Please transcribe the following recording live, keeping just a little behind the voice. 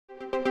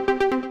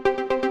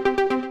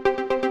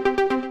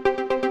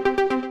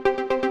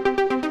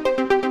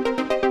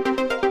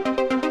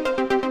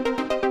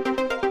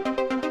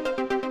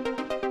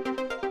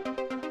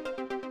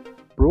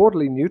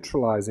broadly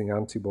neutralizing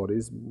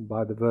antibodies,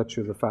 by the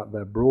virtue of the fact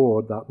they're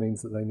broad, that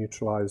means that they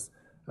neutralize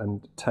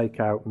and take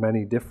out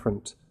many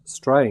different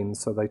strains,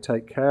 so they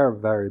take care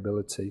of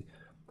variability,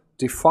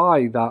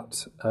 defy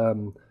that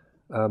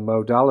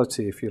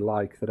modality, if you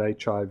like, that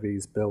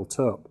HIV's built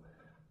up.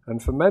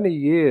 And for many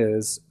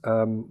years,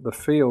 the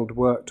field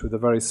worked with a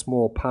very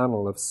small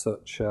panel of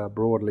such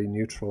broadly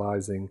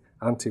neutralizing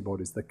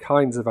antibodies, the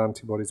kinds of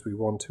antibodies we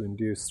want to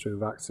induce through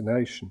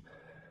vaccination.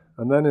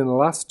 And then in the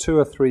last 2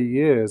 or 3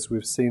 years,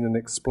 we've seen an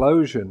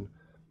explosion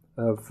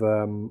of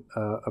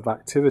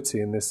activity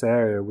in this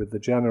area with the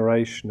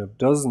generation of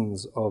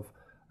dozens of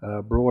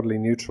broadly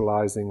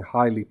neutralizing,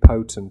 highly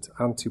potent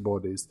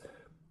antibodies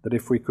that,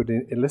 if we could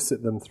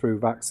elicit them through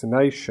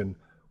vaccination,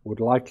 would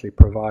likely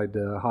provide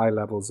high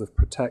levels of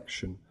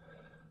protection.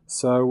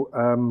 So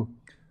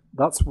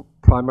that's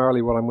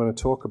primarily what I'm going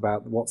to talk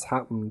about, what's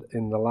happened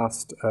in the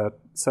last,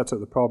 set up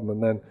the problem,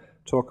 and then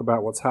talk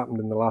about what's happened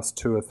in the last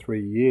 2 or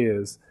 3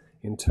 years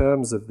in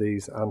terms of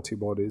these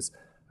antibodies,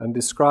 and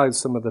describe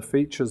some of the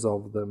features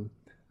of them.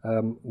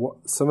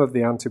 Some of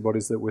the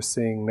antibodies that we're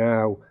seeing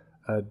now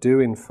do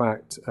in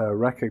fact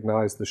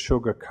recognize the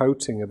sugar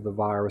coating of the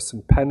virus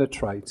and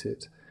penetrate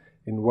it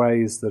in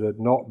ways that had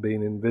not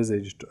been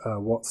envisaged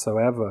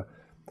whatsoever.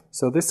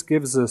 So this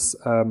gives us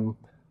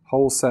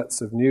whole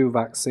sets of new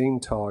vaccine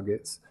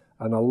targets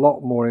and a lot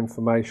more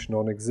information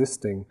on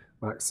existing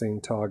vaccine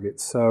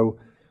targets. So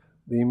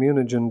the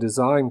Immunogen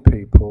design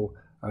people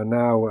are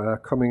now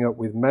coming up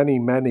with many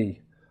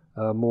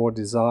more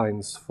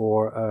designs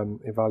for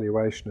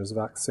evaluation as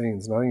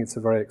vaccines. And I think it's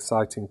a very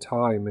exciting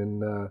time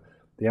in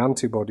the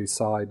antibody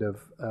side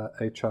of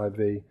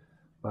HIV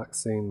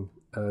vaccine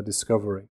discovery.